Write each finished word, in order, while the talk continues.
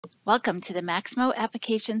Welcome to the Maximo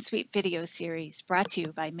Application Suite video series brought to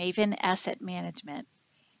you by Maven Asset Management.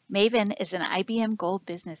 Maven is an IBM Gold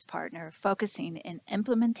business partner focusing in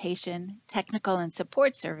implementation, technical, and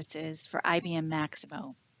support services for IBM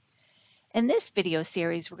Maximo. In this video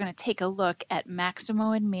series, we're going to take a look at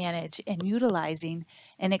Maximo and Manage and utilizing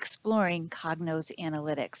and exploring Cognos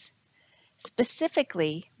Analytics.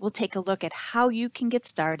 Specifically, we'll take a look at how you can get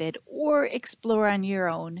started or explore on your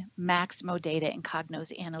own Maximo data in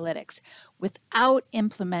Cognos Analytics without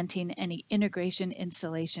implementing any integration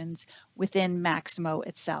installations within Maximo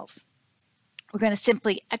itself. We're going to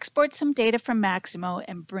simply export some data from Maximo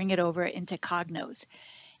and bring it over into Cognos.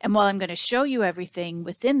 And while I'm going to show you everything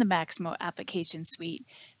within the Maximo application suite,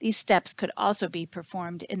 these steps could also be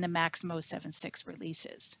performed in the Maximo 7.6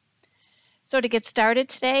 releases. So to get started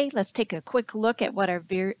today, let's take a quick look at what our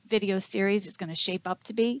video series is going to shape up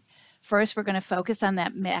to be. First, we're going to focus on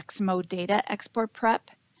that Maximo data export prep.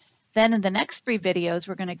 Then in the next 3 videos,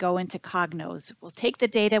 we're going to go into Cognos. We'll take the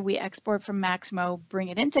data we export from Maximo, bring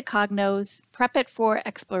it into Cognos, prep it for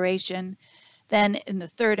exploration. Then in the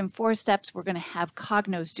 3rd and 4th steps, we're going to have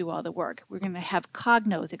Cognos do all the work. We're going to have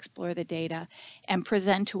Cognos explore the data and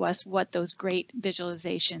present to us what those great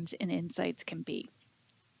visualizations and insights can be.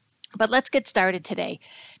 But let's get started today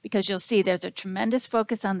because you'll see there's a tremendous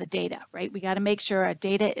focus on the data, right? We got to make sure our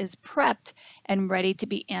data is prepped and ready to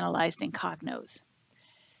be analyzed in Cognos.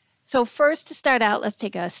 So first, to start out, let's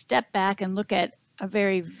take a step back and look at a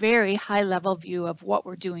very, very high level view of what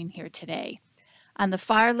we're doing here today. On the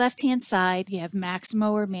far left-hand side, you have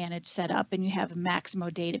Maximo or Manage set up and you have a Maximo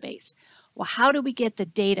database. Well, how do we get the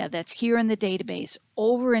data that's here in the database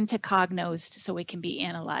over into Cognos so it can be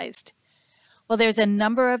analyzed? Well, there's a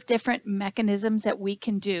number of different mechanisms that we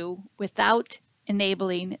can do without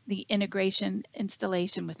enabling the integration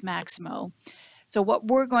installation with Maximo. So what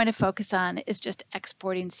we're going to focus on is just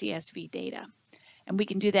exporting CSV data. And we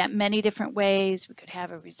can do that many different ways. We could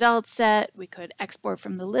have a result set. We could export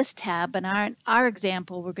from the list tab. But in our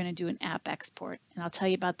example, we're going to do an app export. And I'll tell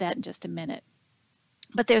you about that in just a minute.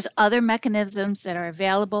 But there's other mechanisms that are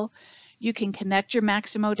available. You can connect your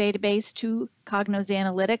Maximo database to Cognos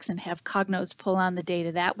Analytics and have Cognos pull on the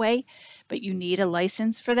data that way, but you need a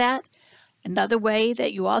license for that. Another way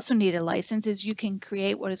that you also need a license is you can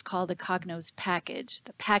create what is called a Cognos package.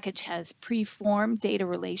 The package has pre-formed data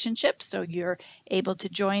relationships, so you're able to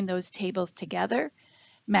join those tables together.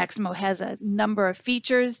 Maximo has a number of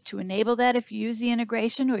features to enable that if you use the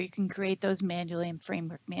integration, or you can create those manually in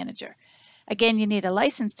Framework Manager. Again, you need a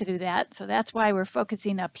license to do that, so that's why we're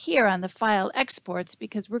focusing up here on the file exports,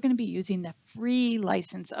 because we're going to be using the free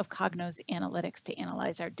license of Cognos Analytics to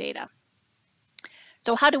analyze our data.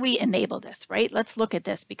 So how do we enable this, right? Let's look at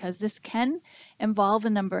this because this can involve a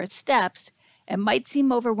number of steps. It might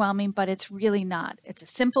seem overwhelming, but it's really not. It's a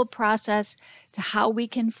simple process to how we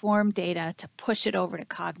can form data to push it over to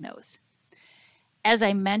Cognos. As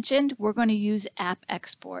I mentioned, we're going to use app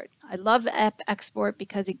export. I love app export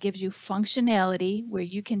because it gives you functionality where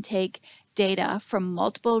you can take data from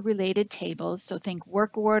multiple related tables. So think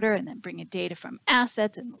work order and then bring in data from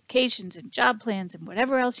assets and locations and job plans and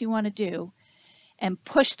whatever else you want to do and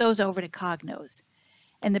push those over to Cognos.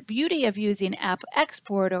 And the beauty of using app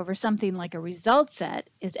export over something like a result set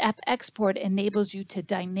is app export enables you to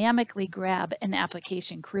dynamically grab an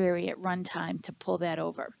application query at runtime to pull that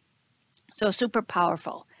over. So super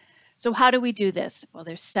powerful. So how do we do this? Well,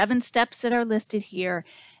 there's 7 steps that are listed here,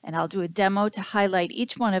 and I'll do a demo to highlight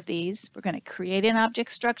each one of these. We're going to create an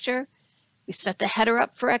object structure. We set the header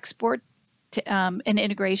up for export and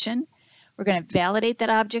integration. We're going to validate that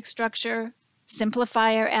object structure,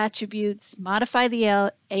 simplify our attributes, modify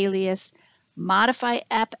the alias, modify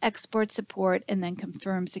app export support, and then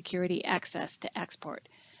confirm security access to export.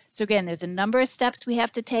 So again, there's a number of steps we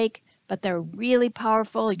have to take, but they're really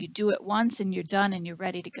powerful. You do it once and you're done and you're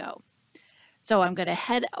ready to go. So I'm going to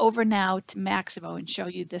head over now to Maximo and show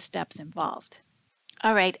you the steps involved.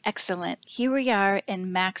 All right, excellent. Here we are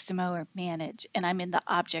in Maximo or Manage, and I'm in the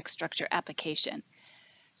object structure application.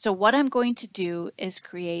 So what I'm going to do is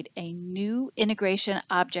create a new integration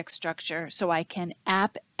object structure so I can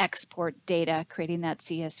app export data, creating that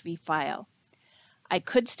CSV file. I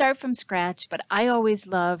could start from scratch, but I always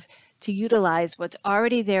love to utilize what's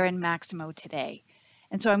already there in Maximo today.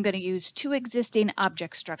 And so I'm going to use 2 existing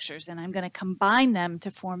object structures and I'm going to combine them to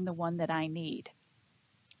form the one that I need.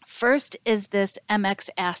 First is this MX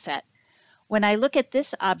asset. When I look at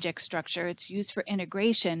this object structure, it's used for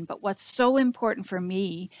integration, but what's so important for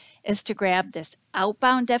me is to grab this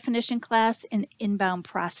outbound definition class and inbound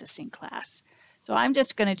processing class. So I'm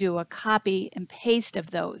just going to do a copy and paste of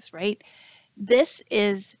those, right? This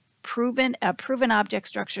is a proven object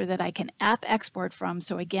structure that I can app export from.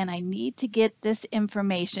 So again, I need to get this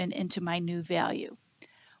information into my new value.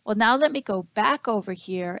 Well, now let me go back over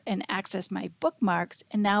here and access my bookmarks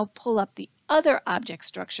and now pull up the other object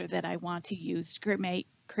structure that I want to use to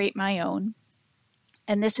create my own.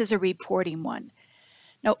 And this is a reporting one.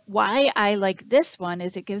 Now, why I like this one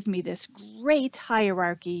is it gives me this great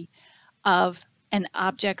hierarchy of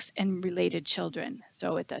objects and related children.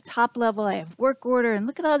 So at the top level, I have work order, and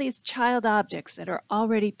look at all these child objects that are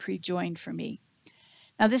already pre-joined for me.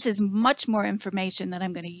 Now, this is much more information that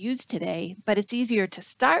I'm going to use today, but it's easier to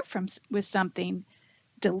start with something,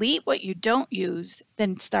 delete what you don't use,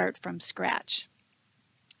 than start from scratch.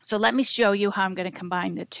 So let me show you how I'm going to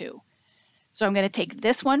combine the two. So I'm going to take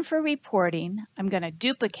this one for reporting, I'm going to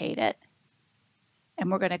duplicate it,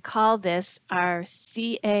 and we're going to call this our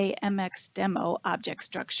CAMX demo object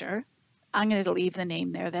structure. I'm going to leave the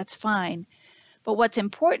name there, that's fine. But what's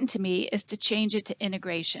important to me is to change it to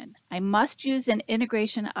integration. I must use an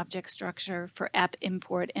integration object structure for app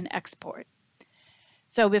import and export.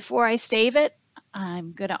 So before I save it,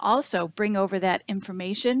 I'm going to also bring over that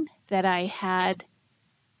information that I had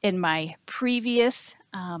in my previous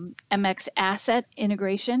MX asset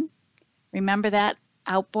integration. Remember that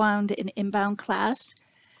outbound and inbound class?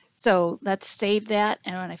 So let's save that.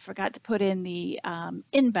 And I forgot to put in the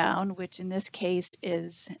inbound, which in this case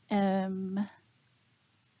is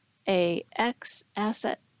AX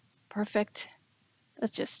asset. Perfect.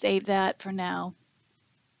 Let's just save that for now.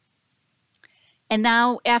 And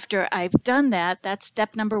now after I've done that, that's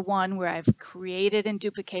step number one where I've created and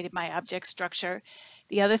duplicated my object structure.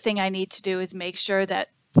 The other thing I need to do is make sure that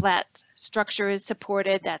flat structure is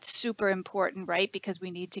supported. That's super important, right? Because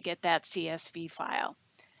we need to get that CSV file.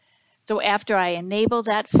 So after I enable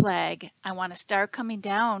that flag, I want to start coming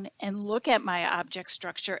down and look at my object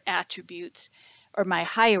structure attributes or my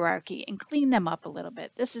hierarchy and clean them up a little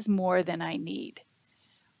bit. This is more than I need.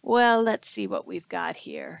 Well, let's see what we've got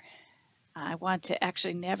here. I want to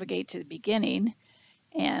actually navigate to the beginning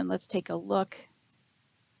and let's take a look.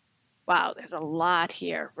 Wow, there's a lot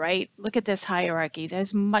here, right? Look at this hierarchy.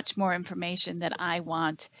 There's much more information that I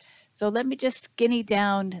want. So let me just skinny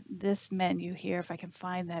down this menu here if I can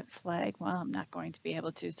find that flag. Well, I'm not going to be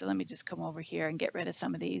able to, so let me just come over here and get rid of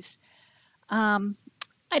some of these.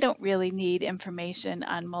 I don't really need information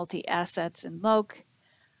on multi-assets and loc.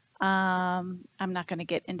 I'm not going to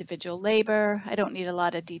get individual labor. I don't need a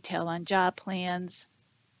lot of detail on job plans.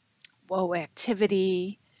 Whoa,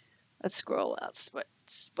 activity. Let's scroll else.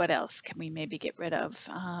 What else can we maybe get rid of?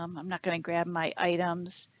 I'm not going to grab my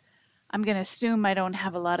items. I'm going to assume I don't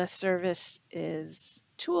have a lot of services.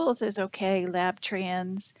 Tools is okay. Lab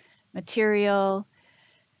trans, material.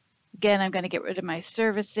 Again, I'm going to get rid of my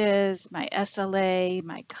services, my SLA,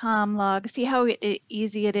 my com log. See how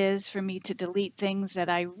easy it is for me to delete things that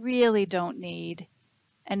I really don't need.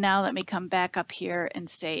 And now let me come back up here and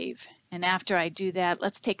save. And after I do that,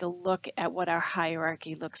 let's take a look at what our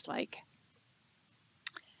hierarchy looks like.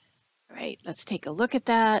 All right, let's take a look at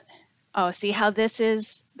that. Oh, see how this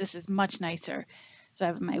is? This is much nicer. So I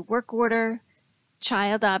have my work order,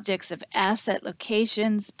 child objects of asset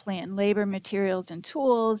locations, plant labor, materials, and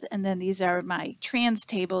tools, and then these are my trans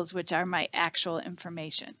tables, which are my actual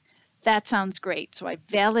information. That sounds great. So I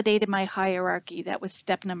validated my hierarchy. That was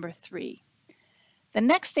step number 3. The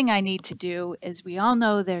next thing I need to do is we all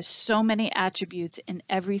know there's so many attributes in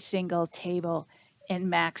every single table in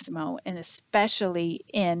Maximo, and especially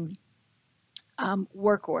in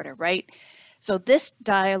work order, right? So this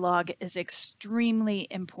dialog is extremely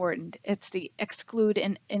important. It's the exclude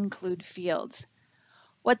and include fields.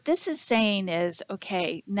 What this is saying is,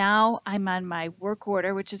 okay, now I'm on my work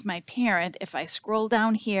order, which is my parent. If I scroll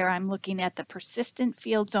down here, I'm looking at the persistent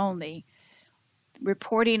fields only.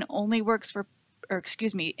 Reporting only works for, or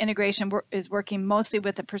excuse me, integration is working mostly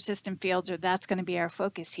with the persistent fields, or that's going to be our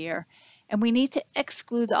focus here. And we need to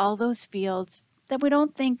exclude all those fields that we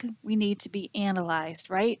don't think we need to be analyzed,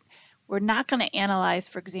 right? We're not going to analyze,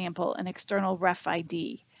 for example, an external ref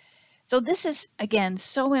ID. So this is, again,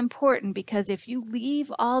 so important because if you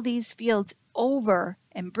leave all these fields over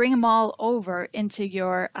and bring them all over into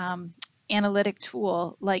your analytic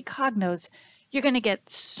tool like Cognos, you're going to get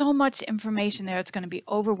so much information there, it's going to be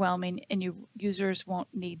overwhelming and your users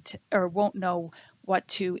won't need to, or won't know what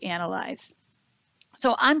to analyze.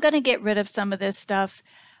 So I'm going to get rid of some of this stuff.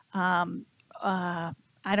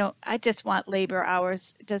 I just want labor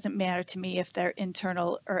hours. It doesn't matter to me if they're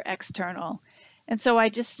internal or external. And so I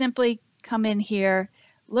just simply come in here,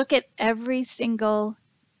 look at every single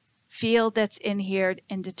field that's in here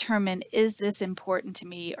and determine, is this important to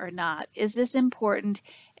me or not? Is this important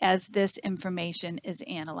as this information is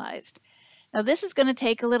analyzed? Now this is going to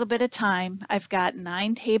take a little bit of time. I've got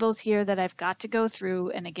 9 tables here that I've got to go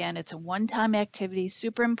through, and again, it's a one-time activity.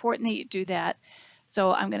 Super important that you do that.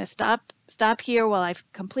 So I'm going to stop here while I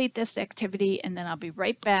complete this activity, and then I'll be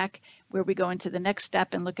right back where we go into the next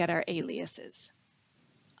step and look at our aliases.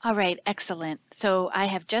 All right, excellent. So I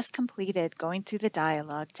have just completed going through the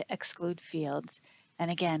dialog to exclude fields. And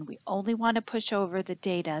again, we only want to push over the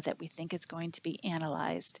data that we think is going to be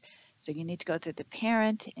analyzed. So you need to go through the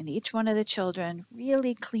parent and each one of the children,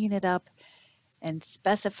 really clean it up and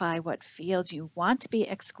specify what fields you want to be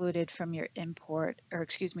excluded from your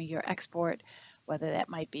your export, whether that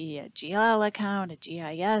might be a GL account, a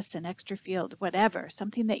GIS, an extra field, whatever,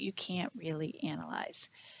 something that you can't really analyze.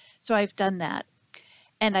 So I've done that.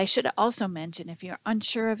 And I should also mention, if you're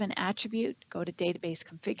unsure of an attribute, go to database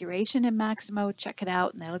configuration in Maximo, check it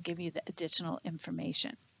out, and that'll give you the additional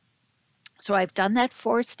information. So I've done that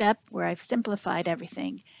 4-step where I've simplified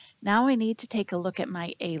everything. Now I need to take a look at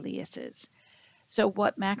my aliases. So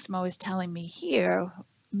what Maximo is telling me here,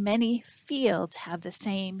 many fields have the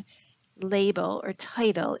same label or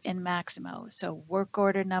title in Maximo. So work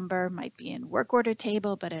order number might be in work order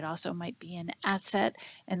table, but it also might be in asset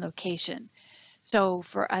and location. So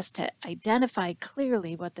for us to identify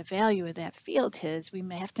clearly what the value of that field is, we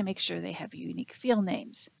may have to make sure they have unique field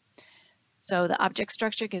names. So the object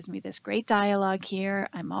structure gives me this great dialog here.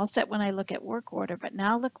 I'm all set when I look at work order, but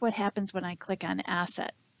now look what happens when I click on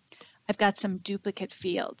asset. I've got some duplicate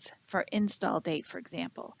fields for install date, for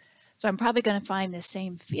example. So I'm probably going to find the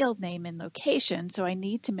same field name and location, so I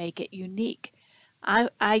need to make it unique.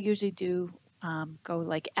 I usually do go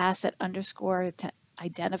like asset underscore to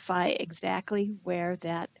identify exactly where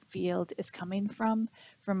that field is coming from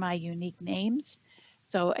for my unique names.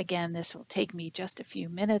 So again, this will take me just a few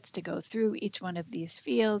minutes to go through each one of these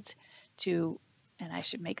fields and I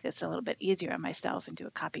should make this a little bit easier on myself and do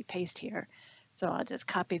a copy paste here. So I'll just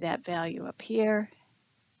copy that value up here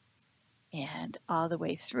and all the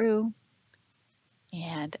way through.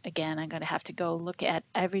 And again, I'm going to have to go look at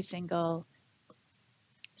every single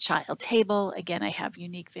child table. Again, I have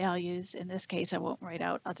unique values. In this case, I won't write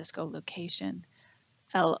out, I'll just go location,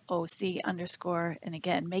 LOC underscore, and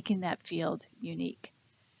again, making that field unique.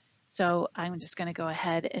 So I'm just going to go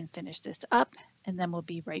ahead and finish this up, and then we'll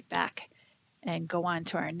be right back and go on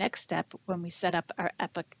to our next step when we set up our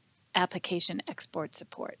application export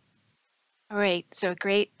support. All right, so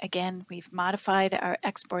great. Again, we've modified our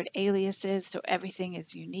export aliases, so everything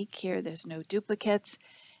is unique here. There's no duplicates,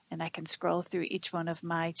 and I can scroll through each one of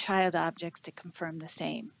my child objects to confirm the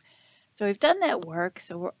same. So we've done that work,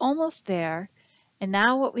 so we're almost there. And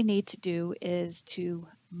now what we need to do is to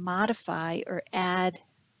modify or add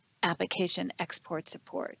application export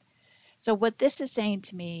support. So what this is saying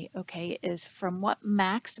to me, okay, is from what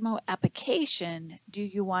Maximo application do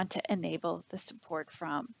you want to enable the support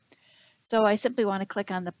from? So I simply want to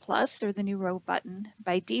click on the plus or the new row button.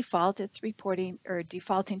 By default, it's reporting or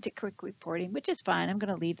defaulting to quick reporting, which is fine. I'm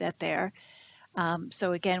going to leave that there.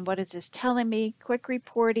 So again, what is this telling me? Quick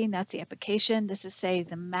reporting, that's the application. This is say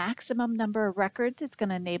the maximum number of records that's going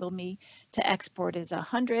to enable me to export is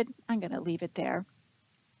 100. I'm going to leave it there.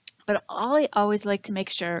 But I always like to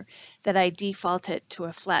make sure that I default it to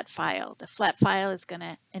a flat file. The flat file is going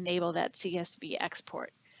to enable that CSV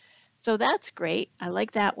export. So that's great. I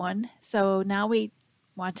like that one. So now we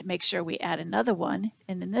want to make sure we add another one.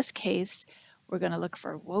 And in this case, we're going to look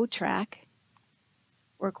for WOTRAC,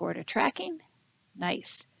 work order tracking.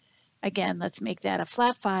 Nice. Again, let's make that a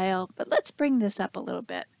flat file, but let's bring this up a little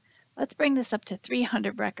bit. Let's bring this up to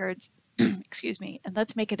 300 records, excuse me, and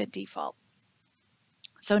let's make it a default.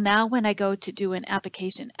 So now when I go to do an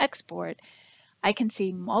application export, I can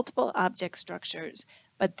see multiple object structures,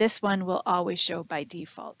 but this one will always show by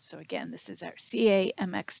default. So again, this is our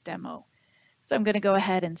CAMX demo. So I'm going to go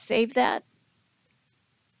ahead and save that.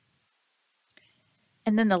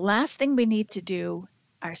 And then the last thing we need to do,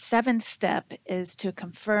 our 7th step, is to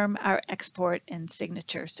confirm our export in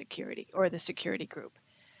signature security or the security group.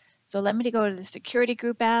 So let me go to the security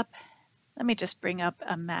group app. Let me just bring up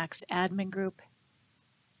a Max admin group.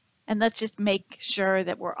 And let's just make sure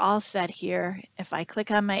that we're all set here. If I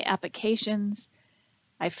click on my applications,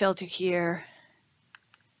 I filter here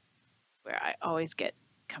where I always get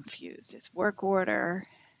confused. It's work order.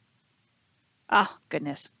 Oh,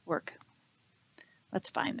 goodness, work.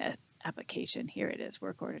 Let's find that application. Here it is,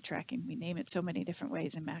 work order tracking. We name it so many different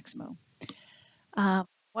ways in Maximo.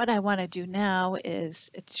 What I want to do now is,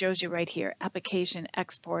 it shows you right here, application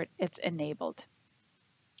export, it's enabled.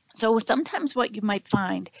 So sometimes what you might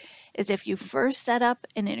find is if you first set up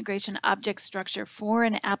an integration object structure for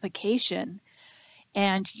an application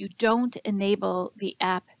and you don't enable the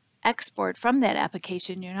app export from that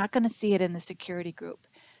application, you're not going to see it in the security group.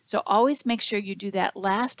 So always make sure you do that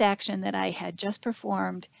last action that I had just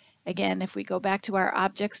performed. Again, if we go back to our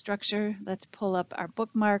object structure, let's pull up our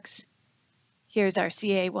bookmarks. Here's our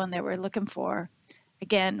CA one that we're looking for.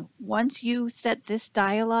 Again, once you set this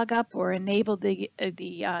dialog up or enable the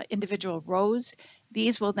individual rows,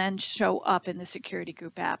 these will then show up in the security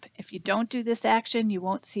group app. If you don't do this action, you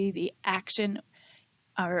won't see the action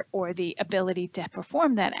or the ability to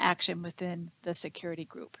perform that action within the security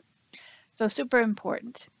group. So super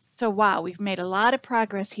important. So wow, we've made a lot of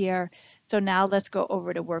progress here. So now let's go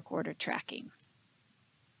over to work order tracking.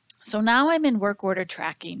 So now I'm in work order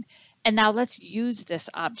tracking, and now let's use this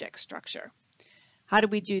object structure. How do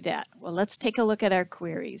we do that? Well, let's take a look at our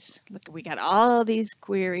queries. Look, we got all these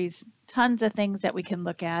queries, tons of things that we can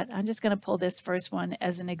look at. I'm just going to pull this first one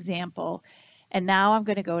as an example. And now I'm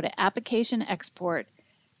going to go to Application Export.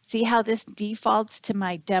 See how this defaults to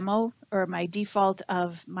my demo or my default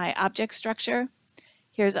of my object structure?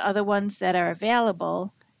 Here's other ones that are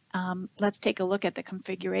available. Let's take a look at the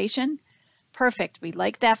configuration. Perfect. We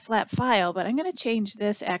like that flat file, but I'm going to change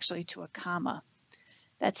this actually to a comma.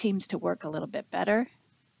 That seems to work a little bit better.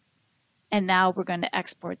 And now we're going to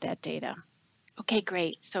export that data. Okay,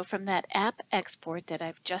 great. So from that app export that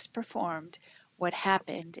I've just performed, what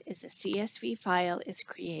happened is a CSV file is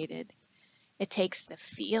created. It takes the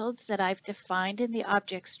fields that I've defined in the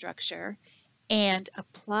object structure and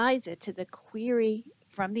applies it to the query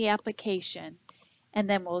from the application, and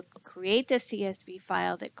then we'll create the CSV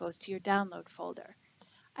file that goes to your download folder.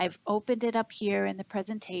 I've opened it up here in the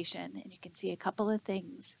presentation, and you can see a couple of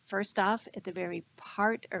things. First off, at the very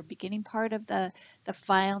part or beginning part of the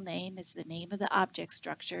file name is the name of the object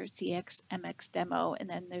structure, CXMXDemo, and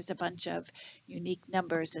then there's a bunch of unique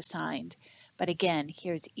numbers assigned. But again,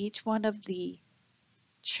 here's each one of the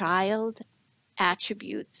child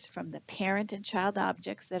attributes from the parent and child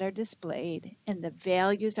objects that are displayed, and the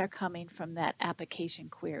values are coming from that application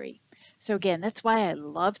query. So again, that's why I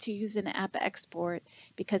love to use an app export,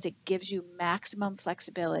 because it gives you maximum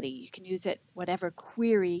flexibility. You can use it whatever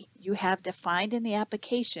query you have defined in the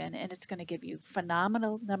application, and it's going to give you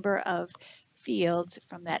phenomenal number of fields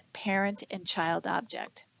from that parent and child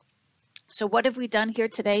object. So what have we done here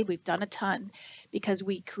today? We've done a ton, because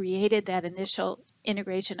we created that initial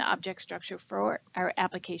integration object structure for our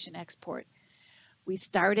application export. We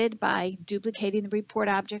started by duplicating the report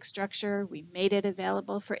object structure. We made it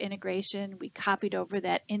available for integration. We copied over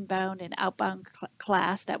that inbound and outbound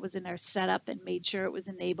class that was in our setup and made sure it was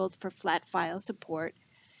enabled for flat file support.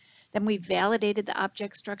 Then we validated the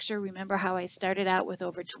object structure. Remember how I started out with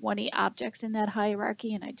over 20 objects in that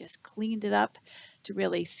hierarchy, and I just cleaned it up to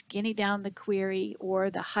really skinny down the query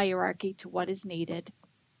or the hierarchy to what is needed.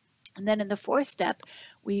 And then in the fourth step,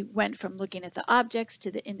 we went from looking at the objects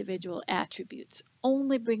to the individual attributes.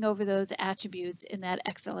 Only bring over those attributes in that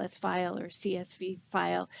XLS file or CSV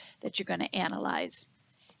file that you're going to analyze.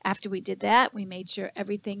 After we did that, we made sure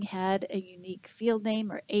everything had a unique field name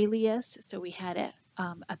or alias. So we had to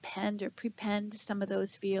append or prepend some of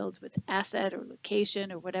those fields with asset or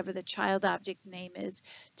location or whatever the child object name is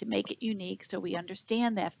to make it unique so we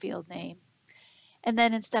understand that field name. And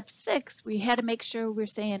then in step 6, we had to make sure we're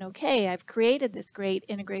saying, okay, I've created this great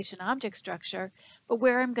integration object structure, but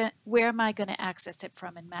where am I going to access it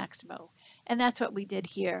from in Maximo? And that's what we did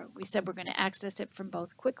here. We said we're going to access it from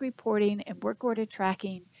both quick reporting and work order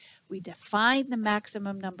tracking. We defined the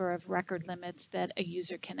maximum number of record limits that a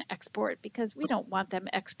user can export, because we don't want them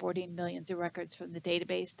exporting millions of records from the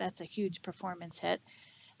database. That's a huge performance hit.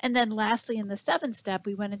 And then lastly, in the 7th step,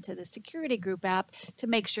 we went into the security group app to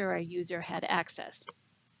make sure our user had access.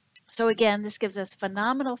 So again, this gives us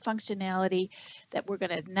phenomenal functionality that we're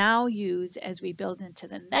going to now use as we build into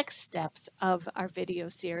the next steps of our video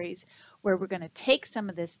series, where we're going to take some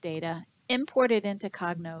of this data, import it into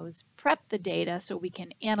Cognos, prep the data so we can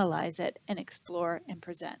analyze it and explore and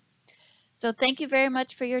present. So thank you very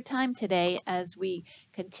much for your time today as we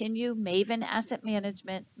continue Maven Asset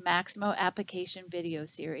Management Maximo application video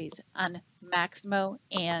series on Maximo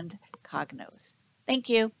and Cognos. Thank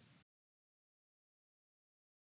you.